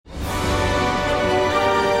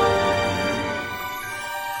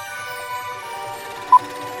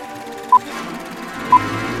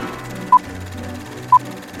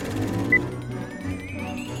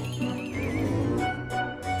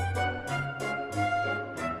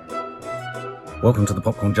Welcome to the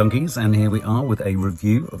Popcorn Junkies, and here we are with a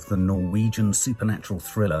review of the Norwegian supernatural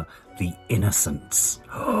thriller, The Innocents.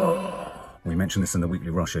 We mentioned this in the Weekly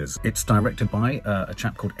Rushes. It's directed by a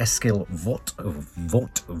chap called Eskil Vogt,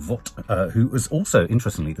 who was also,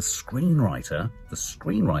 interestingly, the screenwriter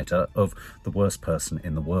of The Worst Person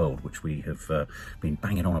in the World, which we have been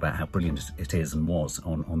banging on about how brilliant it is and was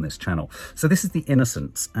on this channel. So this is The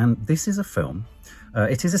Innocents, and this is a film.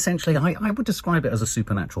 It is essentially, I would describe it as a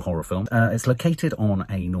supernatural horror film. It's located on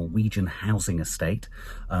a Norwegian housing estate.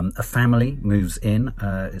 A family moves in.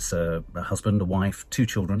 It's a husband, a wife, two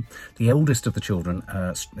children. The eldest of the children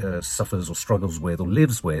suffers or struggles with or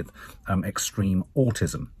lives with extreme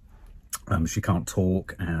autism. She can't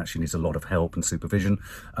talk, she needs a lot of help and supervision,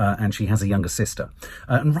 and she has a younger sister.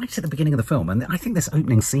 And right at the beginning of the film, and I think this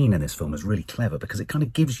opening scene in this film is really clever because it kind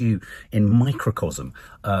of gives you in microcosm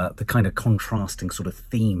the kind of contrasting sort of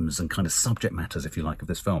themes and kind of subject matters, if you like, of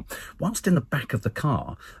this film. Whilst in the back of the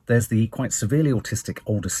car, there's the quite severely autistic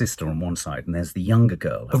older sister on one side, and there's the younger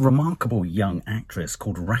girl, a remarkable young actress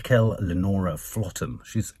called Raquel Lenora Flottam.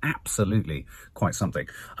 She's absolutely quite something.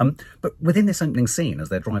 But within this opening scene, as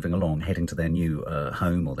they're driving along, heading to their new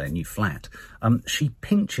home or their new flat, she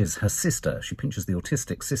pinches her sister. She pinches the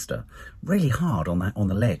autistic sister really hard on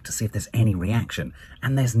the leg to see if there's any reaction,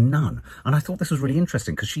 and there's none. And I thought this was really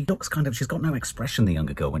interesting because she looks she's got no expression, the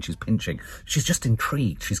younger girl, when she's pinching. She's just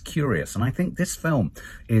intrigued. She's curious. And I think this film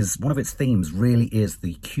is, one of its themes really is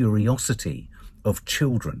the curiosity of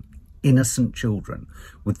children, innocent children,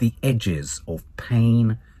 with the edges of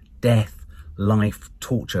pain, death, life,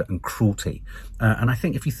 torture and cruelty. And I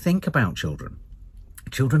think if you think about children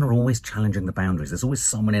are always challenging the boundaries. There's always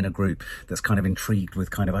someone in a group that's kind of intrigued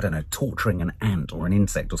with kind of, I don't know, torturing an ant or an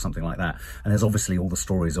insect or something like that. And there's obviously all the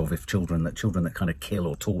stories of children that kind of kill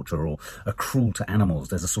or torture or are cruel to animals.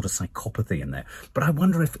 There's a sort of psychopathy in there. But I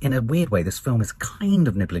wonder if, in a weird way, this film is kind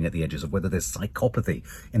of nibbling at the edges of whether there's psychopathy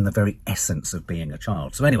in the very essence of being a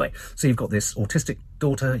child. So anyway, so you've got this autistic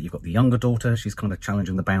daughter, you've got the younger daughter. She's kind of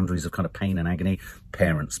challenging the boundaries of kind of pain and agony.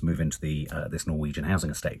 Parents move into this Norwegian housing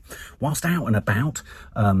estate. Whilst out and about,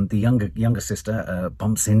 the younger sister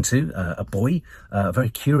bumps into a boy, a very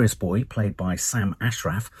curious boy played by Sam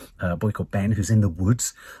Ashraf, a boy called Ben, who's in the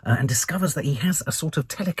woods, and discovers that he has a sort of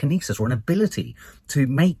telekinesis or an ability to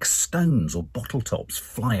make stones or bottle tops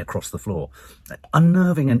fly across the floor.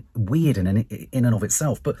 Unnerving and weird in and of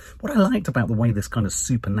itself. But what I liked about the way this kind of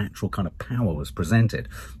supernatural kind of power was presented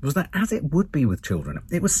was that, as it would be with children,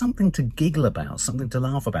 it was something to giggle about, something to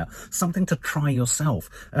laugh about, something to try yourself,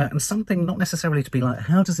 and something not necessarily to be like,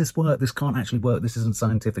 how does this work? This can't actually work. This isn't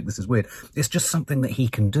scientific. This is weird. It's just something that he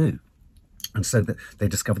can do. And so that they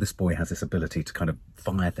discover this boy has this ability to kind of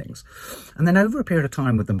fire things. And then over a period of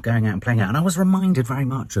time with them going out and playing out, and I was reminded very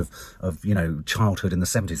much of you know, childhood in the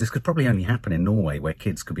 70s. This could probably only happen in Norway, where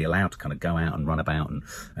kids could be allowed to kind of go out and run about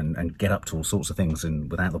and get up to all sorts of things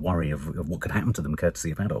and without the worry of what could happen to them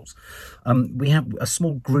courtesy of adults. We have a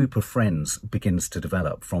small group of friends begins to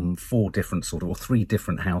develop from three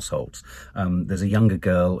different households. There's a younger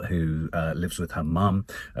girl who lives with her mum.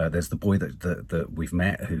 There's the boy that we've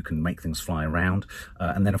met who can make things fly around,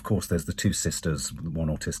 and then of course there's the two sisters, one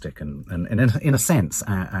autistic and in a sense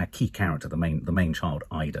our key character, the main child,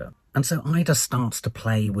 Ida. And so Ida starts to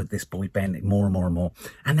play with this boy Ben more and more and more,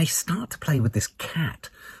 and they start to play with this cat.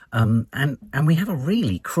 And we have a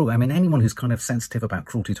really cruel, I mean, anyone who's kind of sensitive about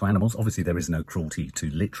cruelty to animals, obviously there is no cruelty to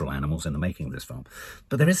literal animals in the making of this film,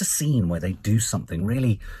 but there is a scene where they do something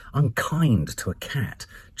really unkind to a cat,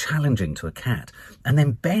 challenging to a cat, and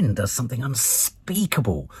then Ben does something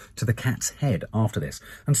unspeakable to the cat's head after this.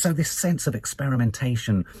 And so this sense of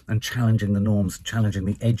experimentation and challenging the norms, challenging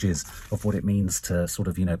the edges of what it means to sort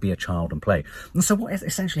of, you know, be a child and play. And so what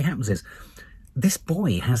essentially happens is, this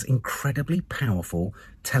boy has incredibly powerful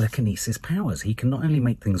telekinesis powers. He can not only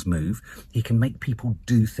make things move, he can make people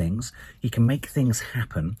do things, he can make things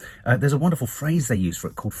happen. There's a wonderful phrase they use for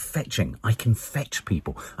it called fetching. I can fetch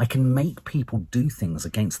people. I can make people do things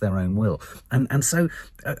against their own will. And so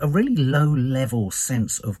a really low-level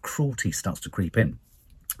sense of cruelty starts to creep in.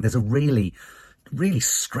 There's a really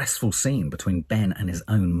stressful scene between Ben and his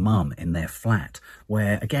own mum in their flat,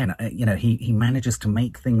 where again, you know, he manages to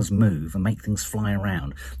make things move and make things fly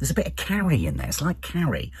around. There's a bit of Carrie in there. It's like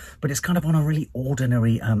Carrie, but it's kind of on a really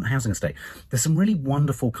ordinary housing estate. There's some really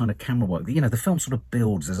wonderful kind of camera work. You know, the film sort of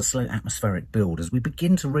builds. There's a slow atmospheric build as we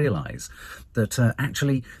begin to realise that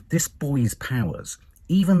actually this boy's powers,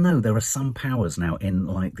 even though there are some powers now in,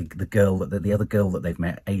 like the other girl that they've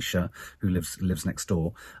met, Aisha, who lives next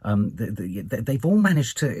door, they've all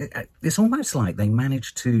managed to. It's almost like they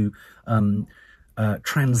managed to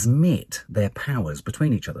transmit their powers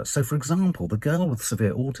between each other. So, for example, the girl with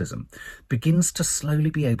severe autism begins to slowly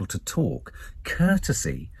be able to talk,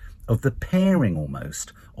 courtesy of the pairing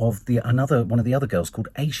almost of one of the other girls called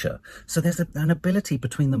Aisha. So there's an ability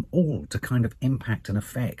between them all to kind of impact and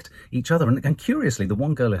affect each other. And curiously, the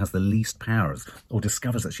one girl who has the least powers, or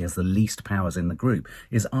discovers that she has the least powers in the group,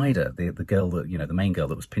 is Ida, the girl that, the main girl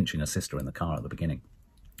that was pinching her sister in the car at the beginning.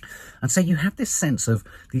 And so you have this sense of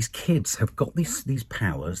these kids have got these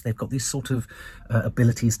powers. They've got these sort of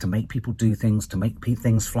abilities to make people do things, to make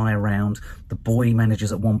things fly around. The boy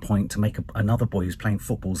manages at one point to make another boy who's playing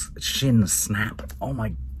football's shins snap. Oh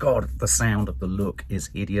my God, the sound of the look is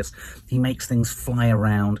hideous. He makes things fly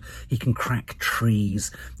around. He can crack trees.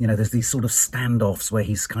 There's these sort of standoffs where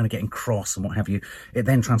he's kind of getting cross and what have you. It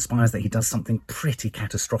then transpires that he does something pretty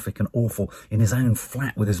catastrophic and awful in his own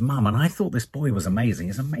flat with his mum. And I thought this boy was amazing.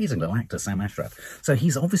 He's an amazing little actor, Sam Ashraf. So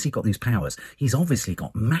he's obviously got these powers. He's obviously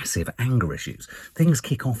got massive anger issues. Things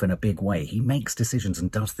kick off in a big way. He makes decisions and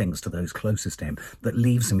does things to those closest to him that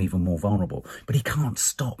leaves him even more vulnerable. But he can't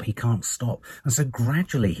stop. He can't stop. And so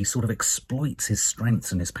gradually he sort of exploits his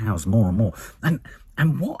strengths and his powers more and more.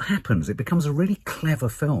 And what happens, it becomes a really clever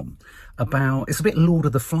film about, it's a bit Lord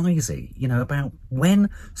of the Fliesy, about when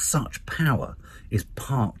such power is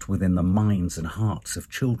parked within the minds and hearts of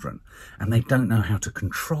children and they don't know how to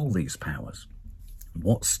control these powers.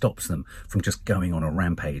 What stops them from just going on a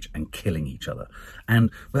rampage and killing each other? And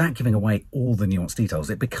without giving away all the nuanced details,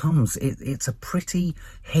 it's a pretty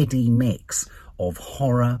heady mix of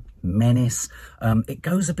horror, menace. It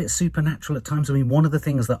goes a bit supernatural at times. I mean, one of the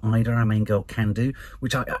things that Ida, our main girl, can do,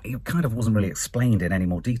 which it kind of wasn't really explained in any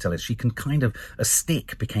more detail, is she can a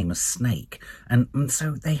stick became a snake. And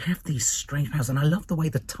so they have these strange powers. And I love the way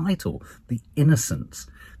the title, The Innocents,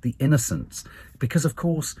 because of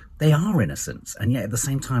course they are innocents, and yet at the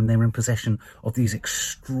same time they're in possession of these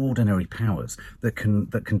extraordinary powers that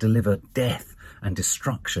can deliver death and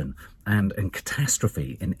destruction and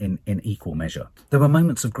catastrophe in equal measure. There were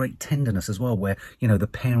moments of great tenderness as well, where the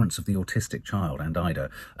parents of the autistic child and Ida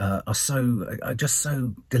are just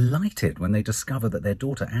so delighted when they discover that their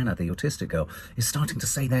daughter Anna, the autistic girl, is starting to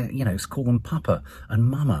say call them Papa and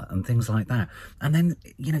Mama and things like that. And then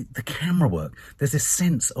the camera work. There's this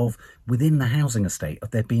sense of within the housing estate of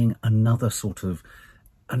there being another sort of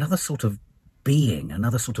being,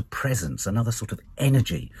 another sort of presence, another sort of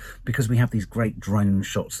energy, because we have these great drone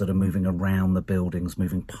shots that are moving around the buildings,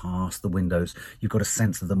 moving past the windows. You've got a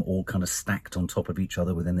sense of them all kind of stacked on top of each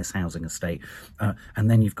other within this housing estate.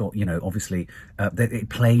 And then you've got, obviously, it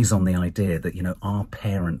plays on the idea that, are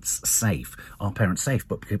parents safe?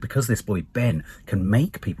 But because this boy, Ben,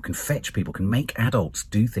 can fetch people, can make adults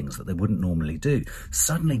do things that they wouldn't normally do,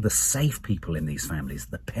 suddenly the safe people in these families,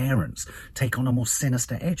 the parents, take on a more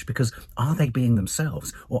sinister edge, because are they being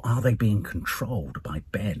themselves, or are they being controlled by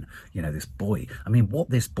Ben, this boy? I mean, what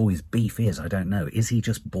this boy's beef is, I don't know. Is he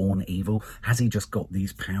just born evil? Has he just got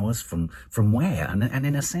these powers from where? And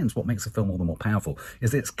in a sense, what makes the film all the more powerful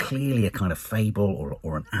is that it's clearly a kind of fable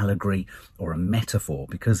or an allegory or a metaphor,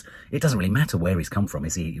 because it doesn't really matter where he's come from.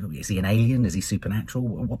 Is he an alien? Is he supernatural?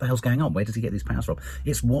 What the hell's going on? Where does he get these powers from?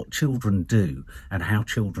 It's what children do and how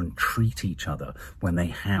children treat each other when they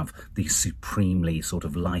have these supremely sort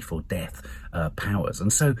of life or death powers.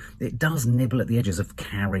 And so it does nibble at the edges of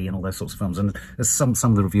Carrie and all those sorts of films. And as some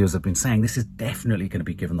of the reviewers have been saying, this is definitely going to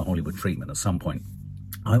be given the Hollywood treatment at some point.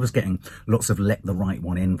 I was getting lots of Let the Right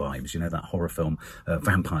One In vibes, that horror film,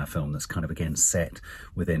 vampire film that's kind of, again, set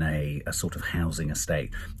within a sort of housing estate,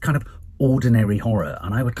 kind of ordinary horror.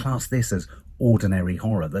 And I would class this as ordinary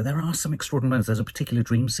horror. There are some extraordinary moments. There's a particular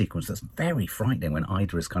dream sequence that's very frightening when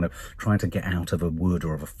Ida is kind of trying to get out of a wood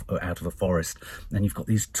or out of a forest, and you've got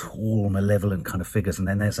these tall, malevolent kind of figures. And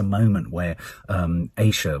then there's a moment where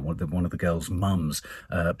Aisha, one of the girl's mums,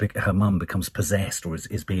 her mum becomes possessed, or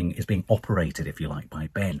is being operated, if you like, by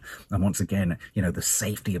Ben. And once again, the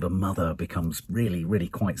safety of a mother becomes really, really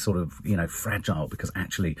quite sort of fragile, because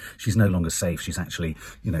actually she's no longer safe. She's actually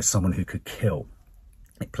someone who could kill.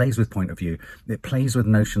 It plays with point of view. It plays with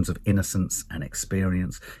notions of innocence and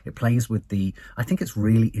experience. It plays with I think it's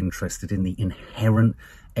really interested in the inherent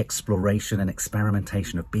exploration and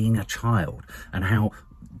experimentation of being a child, and how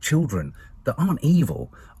children that aren't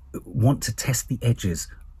evil want to test the edges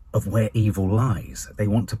of where evil lies. They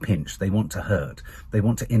want to pinch, they want to hurt, they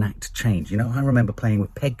want to enact change. You know, I remember playing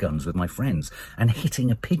with peg guns with my friends and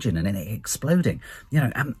hitting a pigeon and it exploding, you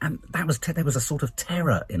know, and that was, there was a sort of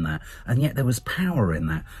terror in that, and yet there was power in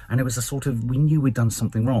that, and it was a sort of, we knew we'd done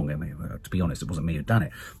something wrong. I mean, to be honest, it wasn't me who'd done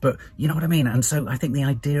it, but you know what I mean? And so I think the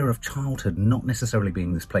idea of childhood not necessarily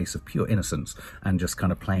being this place of pure innocence and just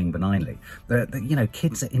kind of playing benignly, you know,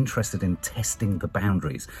 kids are interested in testing the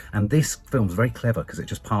boundaries, and this film's very clever because it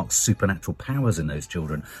just parks supernatural powers in those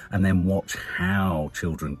children and then watch how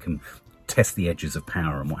children can test the edges of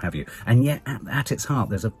power and what have you. And yet at its heart,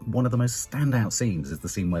 there's one of the most standout scenes is the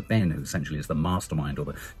scene where Ben, who essentially is the mastermind or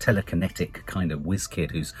the telekinetic kind of whiz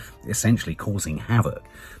kid who's essentially causing havoc,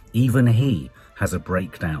 even he has a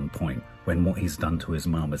breakdown point when what he's done to his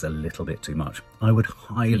mum is a little bit too much. I would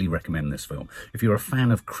highly recommend this film. If you're a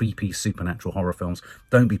fan of creepy supernatural horror films,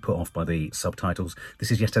 don't be put off by the subtitles.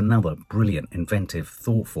 This is yet another brilliant, inventive,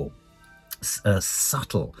 thoughtful,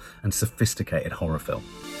 subtle and sophisticated horror film.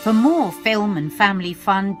 For more film and family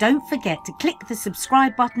fun, don't forget to click the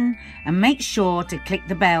subscribe button and make sure to click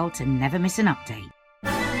the bell to never miss an update.